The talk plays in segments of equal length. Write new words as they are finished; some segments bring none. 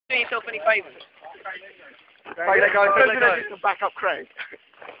doing yourself any favours. Craig, they go. Just back up Craig.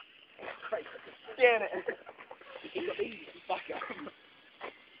 Damn it.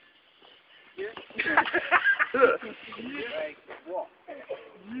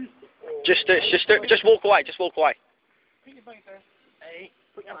 Just walk away. Just walk away. Put your weight down. Hey,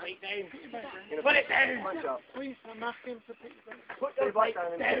 put your weight down. Put it down. Please, I'm asking to put your weight down.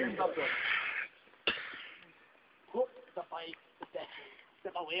 Put the weight down. Put the bike to death.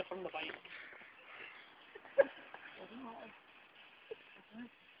 Step away from the bike.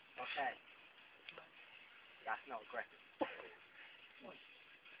 Okay. That's not aggressive.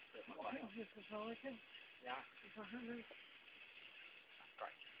 Yeah. That's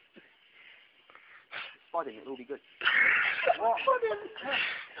great. Spotting it will be good. What? What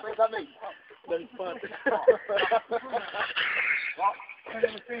does that mean? Then spot. What?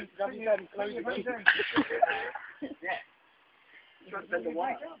 Yeah. Trying to bend the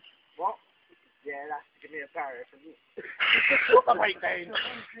wire. What? Yeah, that's to give me a barrier from you. Put the weight down.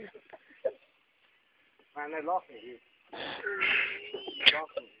 Man, they're laughing at you.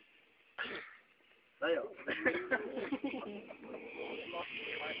 Laughing at you. They are.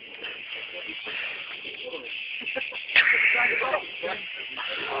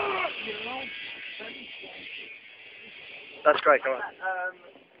 That's great. Come on.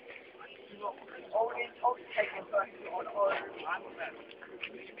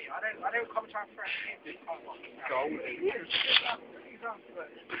 I don't come to our friends.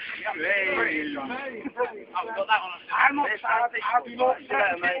 I'm not sad. I do not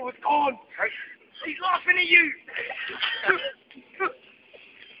sad. It was gone. He's laughing at you.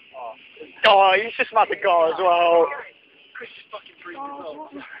 Oh, he's just about to go as well. Chris just fucking breathed as well.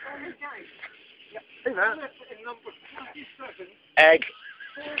 Hey man. Egg.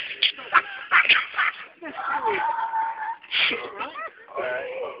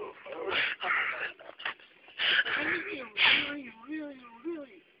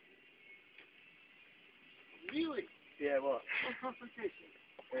 Really? Yeah, what? Confrontation.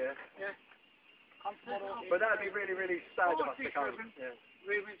 Yeah. Yeah. But that'd be really, really sad of us to come. Yeah.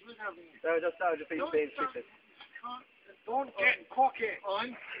 That would just be being stupid. Don't get cocky.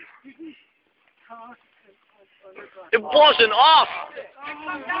 It wasn't off. Oh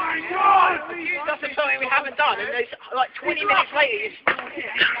my God! That's something we haven't done, and there's like 20 minutes later.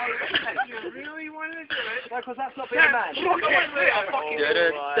 You really want to do it? No, because that's not being a man.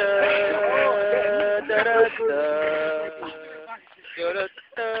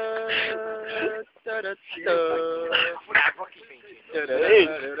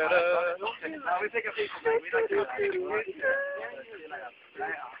 We take a piece of it. We don't do that.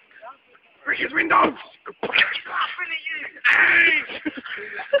 Break his windows! Laughing at you!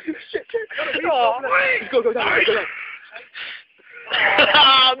 Go down.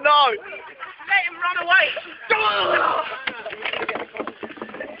 Oh no! Let him run away!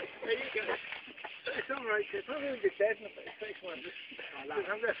 It's alright, it's not really good dead in the face one.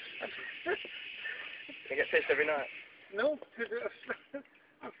 You get pissed every night? No, because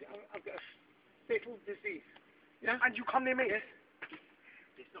I've got a fatal disease. Yeah? And you come near me? Yes.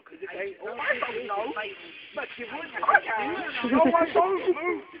 It's not because it's I don't know. But you would. No, I don't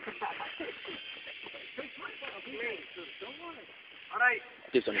move. Alright.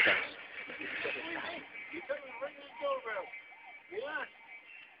 Dibs on his house. You tell me ring the doorbell. Yeah.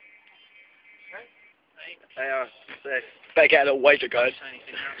 Hey, Better get a little wager going.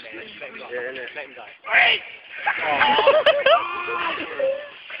 yeah, innit? Let him go. Hey!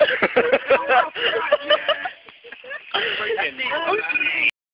 Oh.